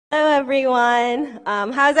everyone.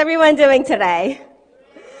 How's everyone doing today?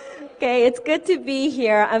 Okay, it's good to be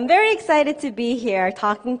here. I'm very excited to be here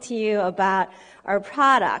talking to you about our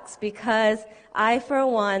products because I, for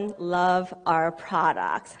one, love our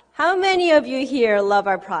products. How many of you here love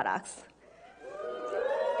our products?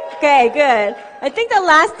 Okay, good. I think the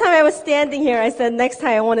last time I was standing here, I said next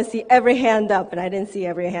time I want to see every hand up, and I didn't see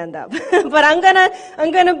every hand up. But I'm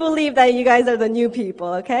gonna believe that you guys are the new people,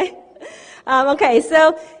 okay? Okay,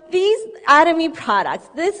 so these ATOMY products,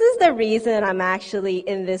 this is the reason I'm actually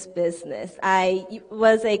in this business. I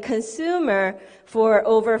was a consumer for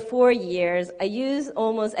over 4 years. I used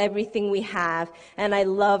almost everything we have, and I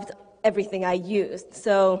loved everything I used.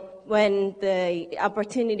 So when the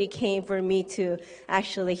opportunity came for me to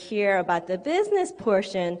actually hear about the business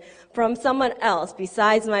portion from someone else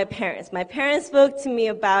besides my parents spoke to me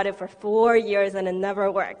about it for 4 years and it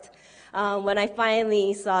never worked. When I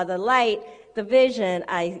finally saw the light, the vision,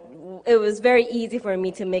 it was very easy for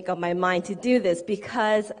me to make up my mind to do this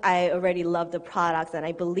because I already loved the products and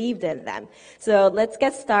I believed in them. So let's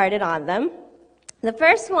get started on them. The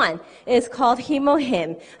first one is called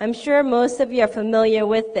HemoHIM. I'm sure most of you are familiar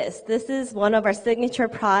with this. This is one of our signature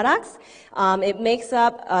products. It makes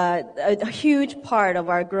up a huge part of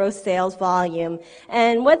our gross sales volume.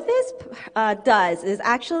 And what this does is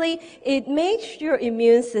actually it makes your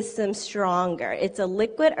immune system stronger. It's a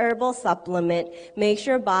liquid herbal supplement, makes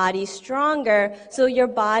your body stronger so your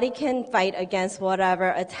body can fight against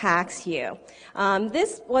whatever attacks you.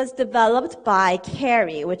 This was developed by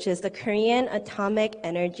KARI, which is the Korean Atomic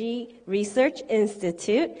Energy Research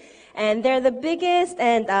Institute. And they're the biggest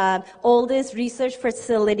and oldest research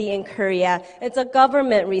facility in Korea. It's a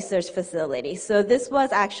government research facility. So this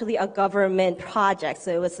was actually a government project.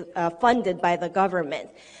 So it was funded by the government.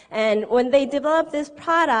 And when they developed this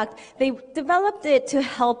product, they developed it to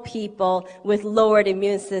help people with lowered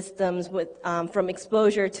immune systems from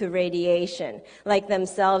exposure to radiation, like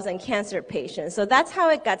themselves and cancer patients. So that's how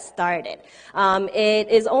it got started. It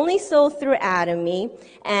is only sold through ATOMY,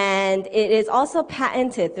 and it is also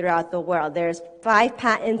patented throughout the world. There's 5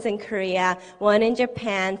 patents in Korea, 1 in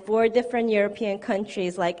Japan, 4 different European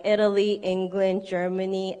countries like Italy, England,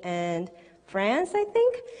 Germany, and France, I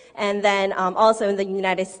think, and then also in the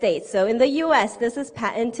United States. So in the U.S., this is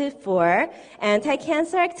patented for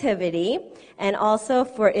anti-cancer activity and also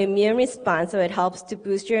for immune response, so it helps to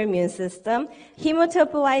boost your immune system.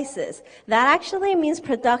 Hematopoiesis, that actually means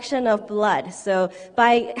production of blood. So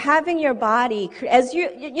by having your body, as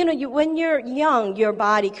when you're young, your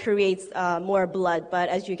body creates more blood, but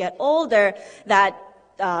as you get older, that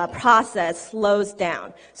process slows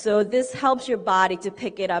down. So this helps your body to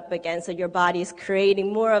pick it up again. So your body is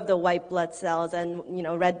creating more of the white blood cells and,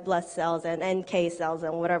 red blood cells and NK cells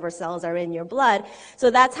and whatever cells are in your blood.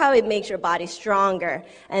 So that's how it makes your body stronger.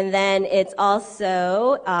 And then it's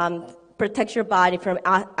also protects your body from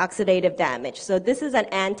oxidative damage. So this is an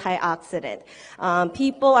antioxidant.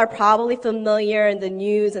 People are probably familiar in the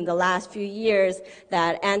news in the last few years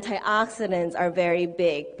that antioxidants are very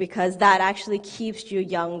big because that actually keeps you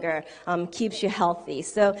younger, keeps you healthy.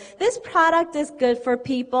 So this product is good for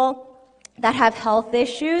people that have health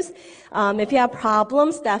issues. If you have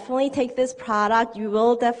problems, definitely take this product. You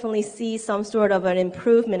will definitely see some sort of an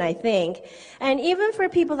improvement, I think. And even for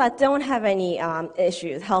people that don't have any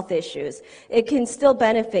health issues, it can still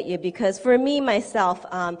benefit you because for me, myself,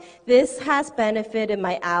 this has benefited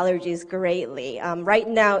my allergies greatly. Right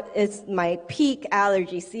now, it's my peak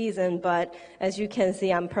allergy season, but as you can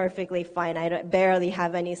see, I'm perfectly fine. I barely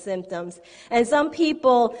have any symptoms. And some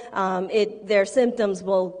people, their symptoms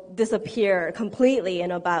will disappear completely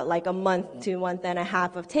in about like a month to month and a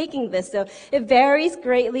half of taking this. So it varies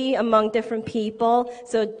greatly among different people.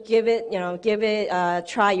 So give it a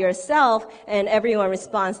try yourself, and everyone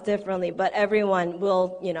responds differently, but everyone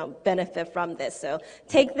will, benefit from this. So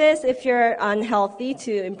take this if you're unhealthy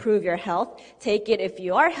to improve your health. Take it if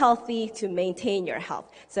you are healthy to maintain your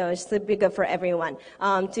health. So it should be good for everyone.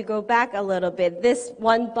 To go back a little bit, this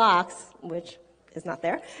one box, which is not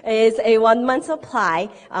there, is a 1-month supply.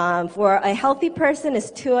 For a healthy person,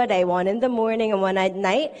 is 2 a day, 1 in the morning and 1 at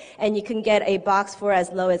night, and you can get a box for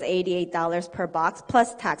as low as $88 per box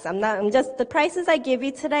plus tax. The prices I give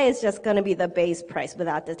you today is just going to be the base price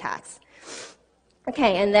without the tax.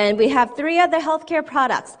 Okay, and then we have 3 other healthcare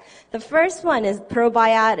products. The first one is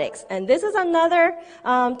probiotics, and this is another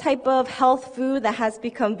type of health food that has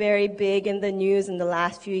become very big in the news in the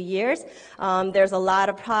last few years. There's a lot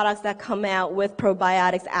of products that come out with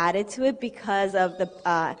probiotics added to it because of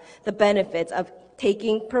the benefits of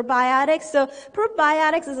taking probiotics. So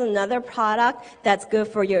probiotics is another product that's good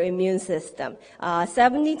for your immune system.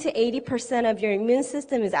 70 to 80% of your immune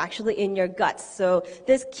system is actually in your guts. So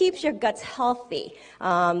this keeps your guts healthy.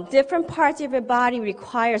 Different parts of your body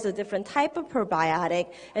requires a different type of probiotic,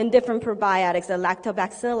 and different probiotics, the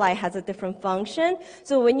lactobacilli has a different function.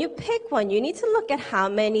 So when you pick one, you need to look at how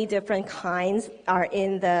many different kinds are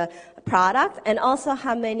in the product and also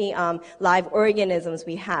how many live organisms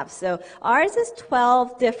we have. So ours is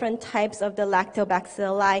 12 different types of the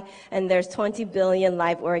lactobacilli, and there's 20 billion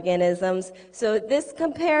live organisms. So this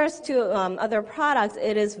compares to other products,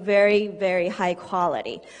 it is very, very high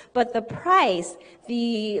quality. But the price,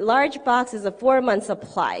 the large box is a 4-month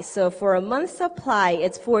supply. So for a month supply,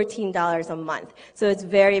 it's $14 a month. So it's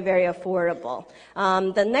very, very affordable.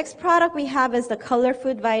 The next product we have is the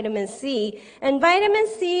Colorfood Vitamin C. And vitamin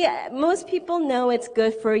C, most people know it's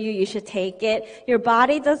good for you. You should take it. Your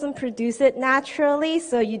body doesn't produce it naturally,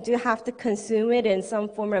 so you do have to consume it in some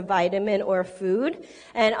form of vitamin or food.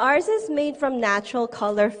 And ours is made from natural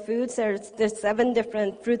color foods. There's 7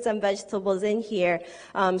 different fruits and vegetables in here.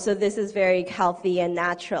 So this is very healthy and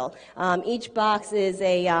natural. Each box is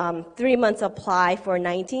a 3-month supply for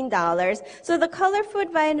 $19. So the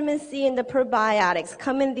Colorfood Vitamin C and the probiotics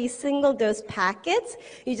come in these single-dose packets.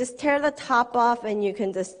 You just tear the top off and you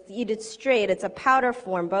can just eat it straight. It's a powder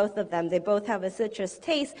form, both of them. They both have a citrus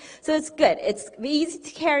taste, so it's good. It's easy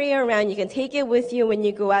to carry around. You can take it with you when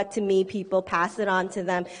you go out to meet people, pass it on to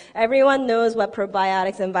them. Everyone knows what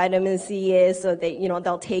probiotics and vitamin C is, so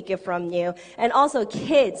they'll take it from you. And also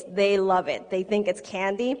kids, they love it. They think it's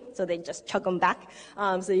candy, so they just chug them back.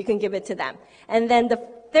 So you can give it to them. And then the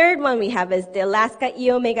third one we have is the Alaska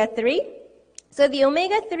E Omega-3. So the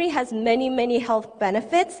omega-3 has many, many health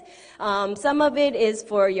benefits. Some of it is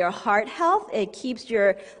for your heart health. It keeps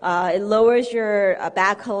it lowers your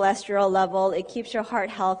bad cholesterol level. It keeps your heart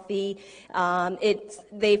healthy.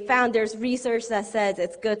 They found there's research that says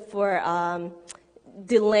it's good for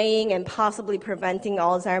delaying and possibly preventing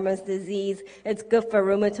Alzheimer's disease. It's good for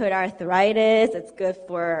rheumatoid arthritis. It's good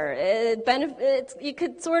for benefits. You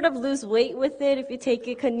could sort of lose weight with it if you take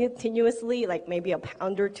it continuously, like maybe a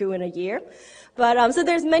pound or 2 in a year. But so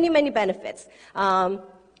there's many, many benefits.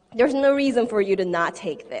 There's no reason for you to not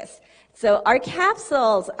take this. So our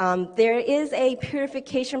capsules, there is a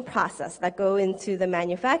purification process that go into the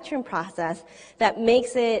manufacturing process that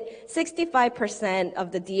makes it 65%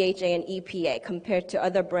 of the DHA and EPA compared to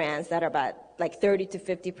other brands that are about like 30 to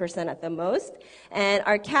 50% at the most. And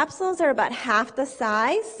our capsules are about half the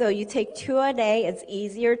size, so you take 2 a day. It's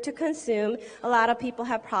easier to consume. A lot of people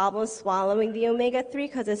have problems swallowing the omega-3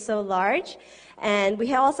 because it's so large. And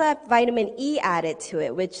we also have vitamin E added to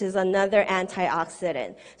it, which is another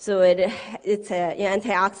antioxidant. So it's an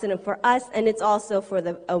antioxidant for us, and it's also for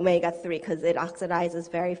the omega-3 because it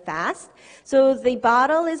oxidizes very fast. So the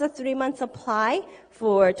bottle is a 3-month supply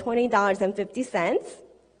for $20.50.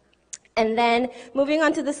 And then moving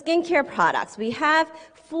on to the skincare products, we have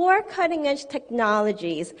 4 cutting-edge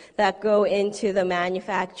technologies that go into the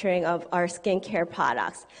manufacturing of our skincare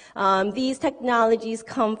products. These technologies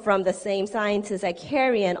come from the same scientists at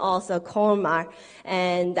Carey and also Colmar.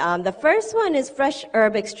 And the first one is fresh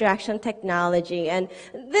herb extraction technology. And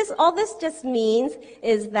all this just means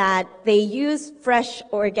is that they use fresh,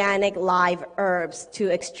 organic, live herbs to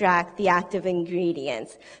extract the active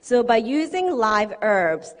ingredients. So by using live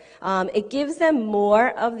herbs, it gives them more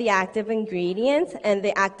of the active ingredients, and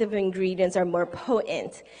the active ingredients are more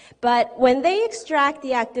potent. But when they extract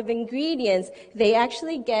the active ingredients, they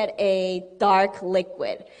actually get a dark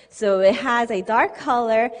liquid. So it has a dark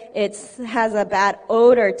color, it has a bad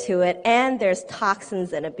odor to it, and there's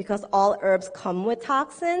toxins in it because all herbs come with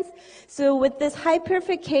toxins. So with this high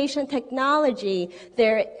purification technology,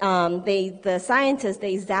 the scientists,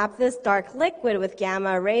 they zap this dark liquid with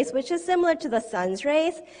gamma rays, which is similar to the sun's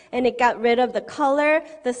rays, and it got rid of the color,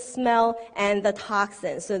 the smell, and the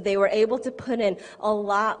toxins. So they were able to put in a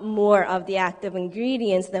lot more of the active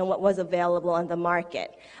ingredients than what was available on the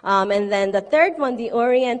market. And then the third one, the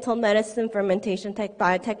Oriental medicine fermentation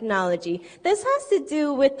biotechnology. This has to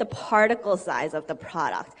do with the particle size of the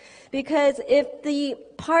product. Because if the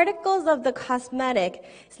particles of the cosmetic,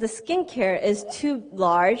 the skincare, is too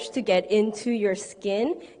large to get into your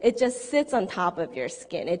skin, it just sits on top of your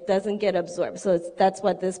skin. It doesn't get absorbed. So that's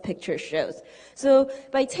what this picture picture shows. So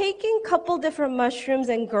by taking a couple different mushrooms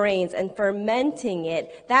and grains and fermenting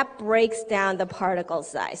it, that breaks down the particle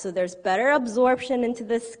size. So there's better absorption into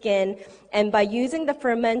the skin, and by using the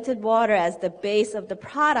fermented water as the base of the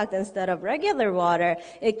product instead of regular water,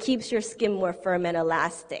 it keeps your skin more firm and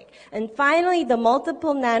elastic. And finally, the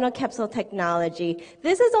multiple nano-capsule technology.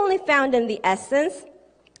 This is only found in the essence.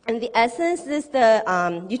 And the essence is the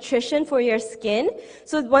nutrition for your skin.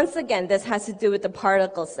 So once again, this has to do with the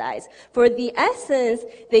particle size. For the essence,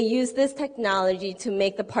 they use this technology to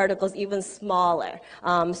make the particles even smaller.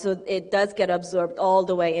 So it does get absorbed all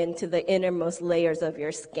the way into the innermost layers of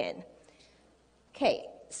your skin. Okay.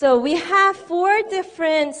 So we have 4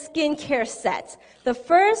 different skincare sets. The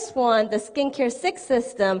first one, the Skincare 6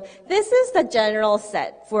 system, this is the general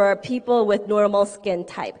set for people with normal skin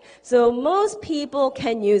type. So most people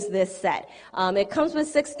can use this set. It comes with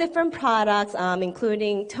 6 different products,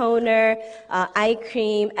 including toner, eye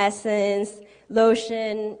cream, essence,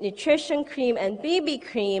 lotion, nutrition cream, and BB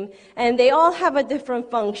cream, and they all have a different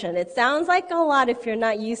function. It sounds like a lot if you're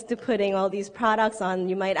not used to putting all these products on.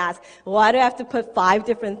 You might ask, why do I have to put 5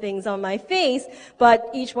 different things on my face? But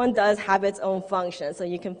each one does have its own function, so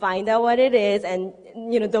you can find out what it is, and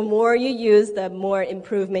the more you use, the more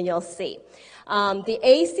improvement you'll see. The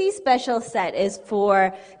AC Special Set is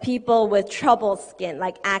for people with troubled skin,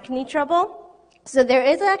 like acne trouble. So there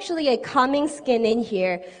is actually a calming skin in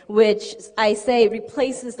here, which I say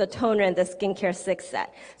replaces the toner and the Skincare 6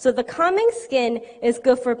 set. So the calming skin is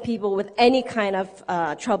good for people with any kind of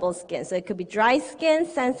troubled skin. So it could be dry skin,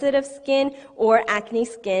 sensitive skin, or acne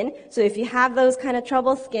skin. So if you have those kind of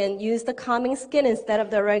troubled skin, use the calming skin instead of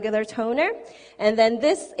the regular toner. And then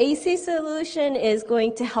this AC solution is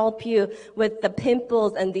going to help you with the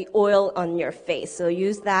pimples and the oil on your face. So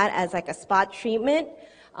use that as like a spot treatment.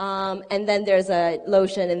 And then there's a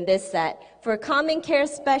lotion in this set. For Calming Care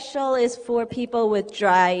Special is for people with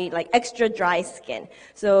dry, like extra dry skin.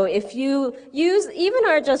 So if you use even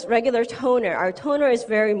our just regular toner, our toner is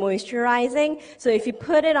very moisturizing. So if you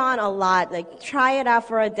put it on a lot, like try it out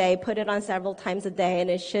for a day, put it on several times a day, and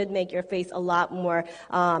it should make your face a lot more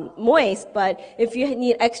moist. But if you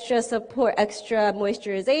need extra support, extra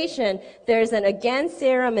moisturization, there's an Again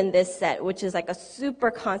serum in this set, which is like a super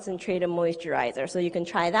concentrated moisturizer. So you can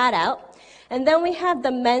try that out. And then we have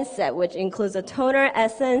the men's set, which includes a toner,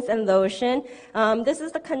 essence, and lotion. This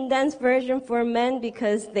is the condensed version for men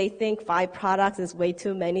because they think 5 products is way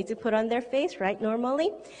too many to put on their face, right,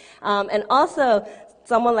 normally. And also,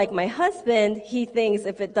 someone like my husband, he thinks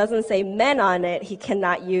if it doesn't say men on it, he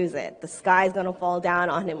cannot use it. The sky's going to fall down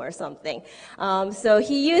on him or something. So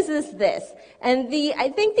he uses this. And I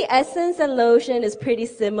think the essence and lotion is pretty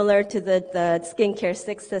similar to the Skincare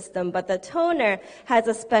 6 system, but the toner has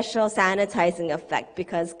a special sanitizing effect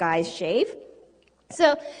because guys shave.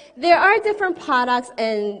 So there are different products,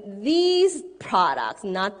 and these products,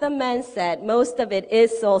 not the men's set, most of it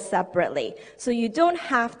is sold separately. So you don't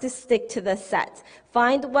have to stick to the set.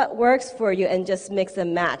 Find what works for you and just mix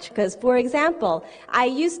and match. Because, for example, I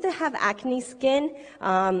used to have acne skin.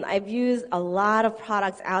 I've used a lot of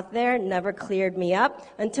products out there, never cleared me up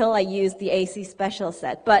until I used the AC Special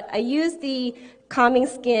Set. But I used the calming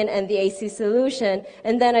skin and the AC solution,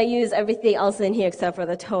 and then I use everything else in here except for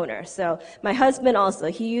the toner. So my husband also,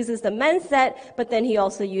 he uses the men's set, but then he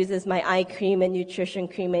also uses my eye cream and nutrition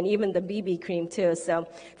cream and even the BB cream too. So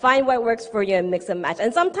find what works for you and mix and match.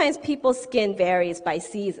 And sometimes people's skin varies by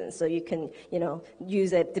season, so you can,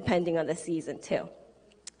 use it depending on the season too.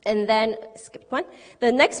 And then, skip one.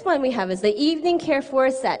 The next one we have is the Evening Care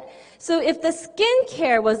 4 set. So if the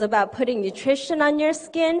skincare was about putting nutrition on your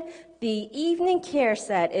skin, the Evening Care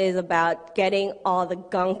set is about getting all the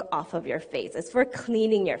gunk off of your face. It's for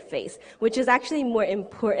cleaning your face, which is actually more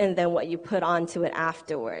important than what you put onto it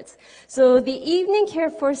afterwards. So the Evening Care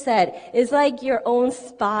 4 set is like your own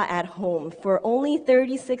spa at home for only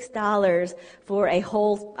 $36 for a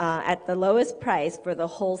whole, at the lowest price for the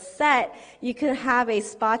whole set. You can have a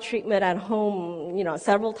spa treatment at home,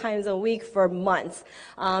 several times a week for months.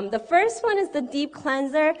 The first one is the Deep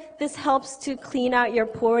Cleanser. This helps to clean out your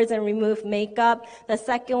pores and remove makeup. The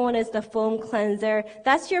second one is the Foam Cleanser.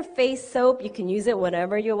 That's your face soap. You can use it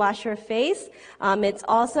whenever you wash your face. It's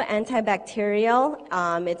also antibacterial.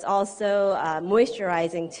 It's also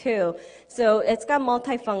moisturizing too. So it's got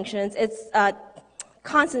multifunctions. It's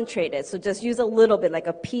concentrated, so just use a little bit, like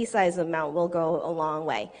a pea-sized amount will go a long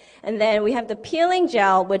way. And then we have the peeling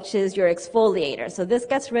gel, which is your exfoliator. So this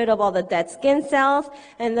gets rid of all the dead skin cells,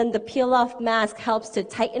 and then the peel-off mask helps to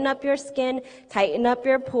tighten up your skin, tighten up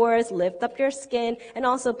your pores, lift up your skin, and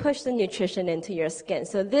also push the nutrition into your skin.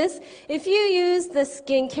 So this, if you use the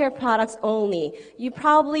skincare products only, you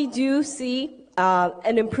probably do see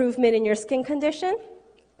an improvement in your skin condition.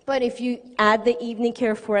 But if you add the evening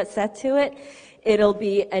care for it set to it, it'll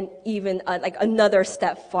be an even like another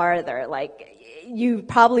step farther. Like you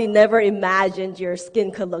probably never imagined your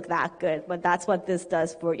skin could look that good, but that's what this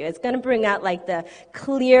does for you. It's going to bring out like the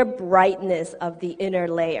clear brightness of the inner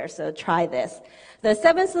layer. So try this. The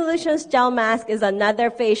 7 Solutions Gel Mask is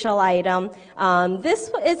another facial item.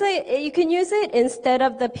 This is you can use it instead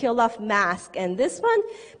of the peel-off mask, and this one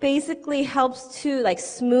basically helps to like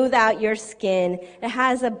smooth out your skin. It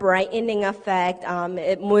has a brightening effect.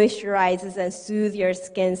 It moisturizes and soothes your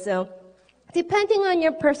skin. So depending on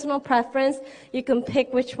your personal preference, you can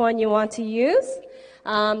pick which one you want to use.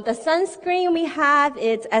 The sunscreen we have,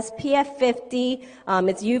 it's SPF 50.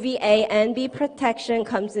 It's UVA and B protection.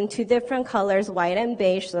 Comes in 2 different colors, white and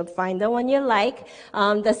beige, so find the one you like.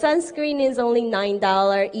 The sunscreen is only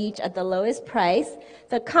 $9 each at the lowest price.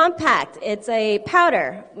 The compact, it's a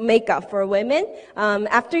powder makeup for women.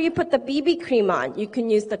 After you put the BB cream on, you can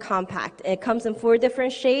use the compact. It comes in 4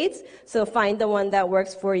 different shades, so find the one that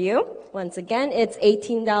works for you. Once again, it's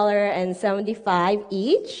 $18.75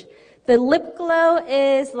 each. The lip glow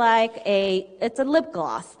is like it's a lip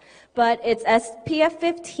gloss, but it's SPF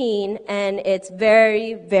 15 and it's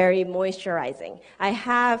very, very moisturizing. I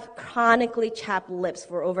have chronically chapped lips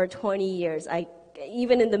for over 20 years.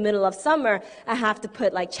 Even in the middle of summer, I have to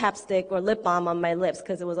put like chapstick or lip balm on my lips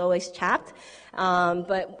because it was always chapped.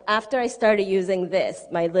 But after I started using this,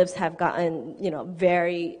 my lips have gotten,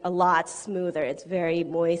 a lot smoother. It's very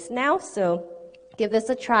moist now, so give this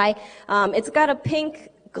a try. It's got a pink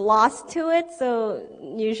gloss to it, so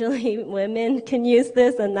usually women can use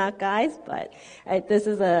this and not guys, but this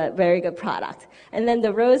is a very good product. And then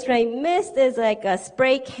the Rosemary Mist is like a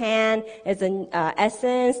spray can. It's an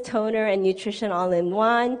essence, toner, and nutrition all in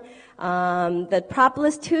one. The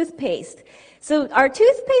Propolis toothpaste. So our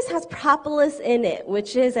toothpaste has propolis in it,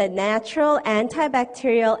 which is a natural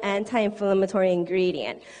antibacterial, anti-inflammatory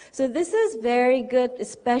ingredient. So this is very good,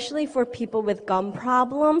 especially for people with gum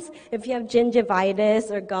problems. If you have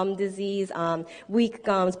gingivitis or gum disease, weak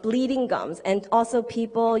gums, bleeding gums, and also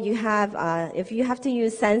people if you have to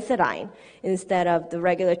use Sensodyne instead of the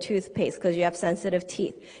regular toothpaste because you have sensitive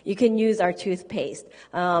teeth, you can use our toothpaste.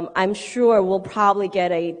 I'm sure we'll probably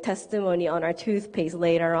get a testimony on our toothpaste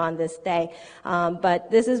later on this day.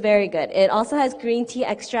 But this is very good. It also has green tea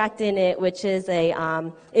extract in it, which is a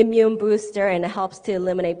immune booster, and it helps to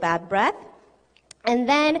eliminate bad breath. And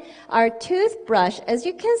then our toothbrush, as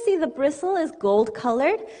you can see, the bristle is gold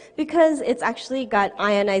colored because it's actually got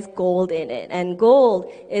ionized gold in it. And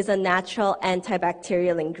gold is a natural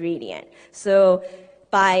antibacterial ingredient. So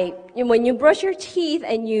when you brush your teeth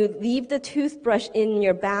and you leave the toothbrush in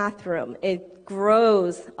your bathroom, it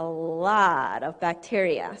grows a lot of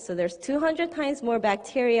bacteria. So there's 200 times more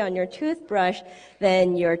bacteria on your toothbrush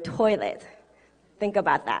than your toilet. Think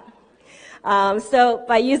about that. So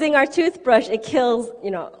by using our toothbrush, it kills,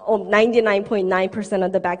 99.9%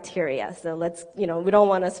 of the bacteria. So we don't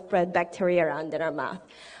want to spread bacteria around in our mouth.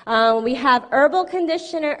 We have herbal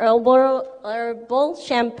conditioner, herbal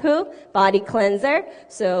shampoo, body cleanser.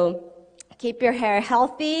 So keep your hair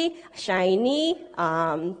healthy, shiny,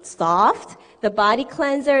 soft. The body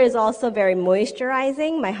cleanser is also very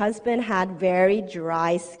moisturizing. My husband had very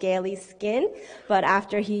dry, scaly skin, but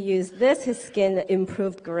after he used this, his skin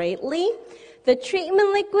improved greatly. The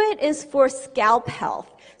treatment liquid is for scalp health.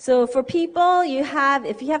 So for people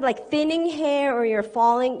if you have like thinning hair or you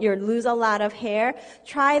lose a lot of hair,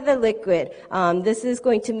 try the liquid. This is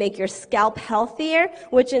going to make your scalp healthier,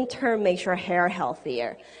 which in turn makes your hair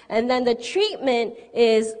healthier. And then the treatment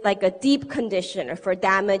is like a deep conditioner for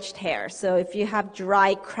damaged hair. So if you have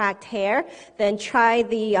dry, cracked hair, then try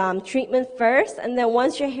the treatment first, and then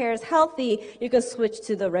once your hair is healthy, you can switch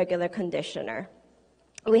to the regular conditioner.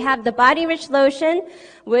 We have the Body Rich Lotion,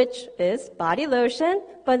 which is body lotion,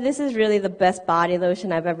 but this is really the best body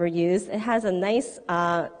lotion I've ever used. It has a nice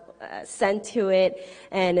scent to it,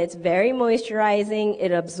 and it's very moisturizing.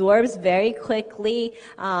 It absorbs very quickly.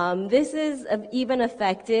 This is even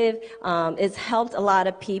effective. It's helped a lot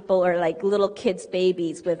of people, or like little kids,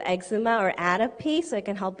 babies with eczema or atopy, so it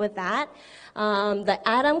can help with that. The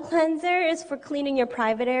Atom Cleanser is for cleaning your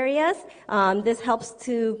private areas. This helps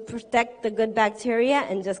to protect the good bacteria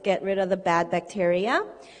and just get rid of the bad bacteria.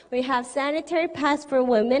 We have Sanitary Pads for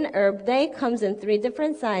Women. Herb Day comes in 3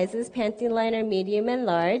 different sizes, panty liner, medium, and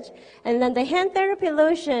large. And then the Hand Therapy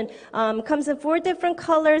Lotion comes in 4 different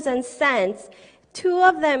colors and scents. 2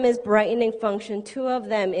 of them is brightening function, 2 of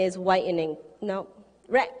them is whitening,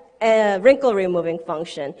 wrinkle removing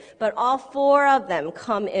function. But all 4 of them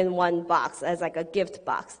come in one box as like a gift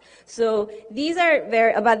box. So these are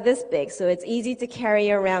about this big, so it's easy to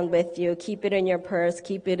carry around with you. Keep it in your purse,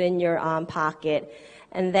 keep it in your pocket.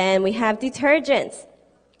 And then we have detergents.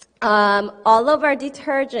 All of our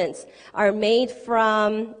detergents are made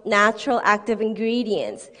from natural active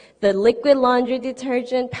ingredients. The liquid laundry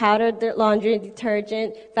detergent, powdered laundry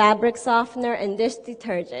detergent, fabric softener, and dish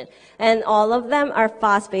detergent. And all of them are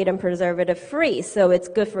phosphate and preservative free. So it's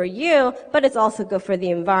good for you, but it's also good for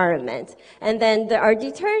the environment. And then our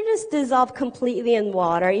detergents dissolve completely in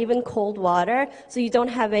water, even cold water, so you don't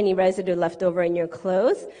have any residue left over in your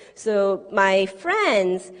clothes. So my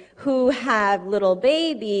friends who have little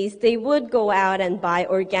babies, they would go out and buy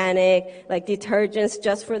organic, like detergents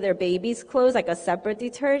just for their baby's clothes, like a separate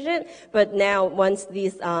detergent. But now, once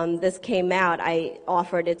this came out, I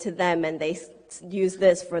offered it to them, and they use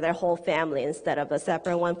this for their whole family instead of a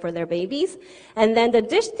separate one for their babies. And then the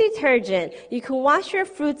dish detergent, you can wash your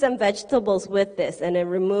fruits and vegetables with this, and it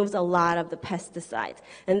removes a lot of the pesticides.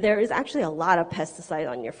 And there is actually a lot of pesticide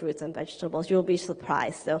on your fruits and vegetables. You'll be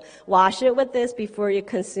surprised. So wash it with this before you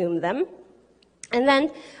consume them. And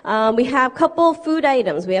then we have a couple food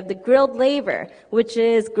items. We have the grilled laver, which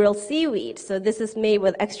is grilled seaweed. So this is made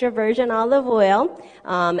with extra virgin olive oil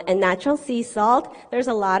and natural sea salt. There's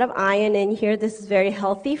a lot of iron in here. This is very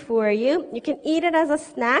healthy for you. You can eat it as a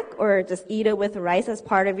snack or just eat it with rice as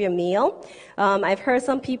part of your meal. I've heard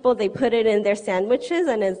some people, they put it in their sandwiches,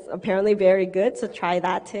 and it's apparently very good, so try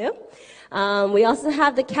that too. We also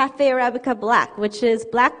have the Cafe Arabica Black, which is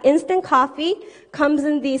black instant coffee. Comes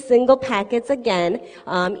in these single packets again.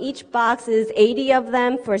 Each box is 80 of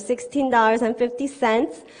them for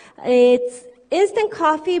 $16.50. It's instant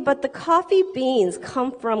coffee, but the coffee beans come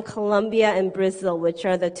from Colombia and Brazil, which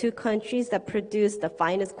are the 2 countries that produce the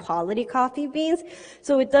finest quality coffee beans.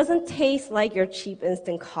 So it doesn't taste like your cheap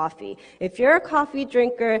instant coffee. If you're a coffee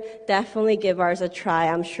drinker, definitely give ours a try.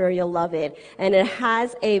 I'm sure you'll love it. And it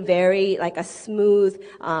has a very, like a smooth,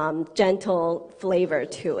 gentle flavor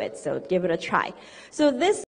to it. So give it a try. So this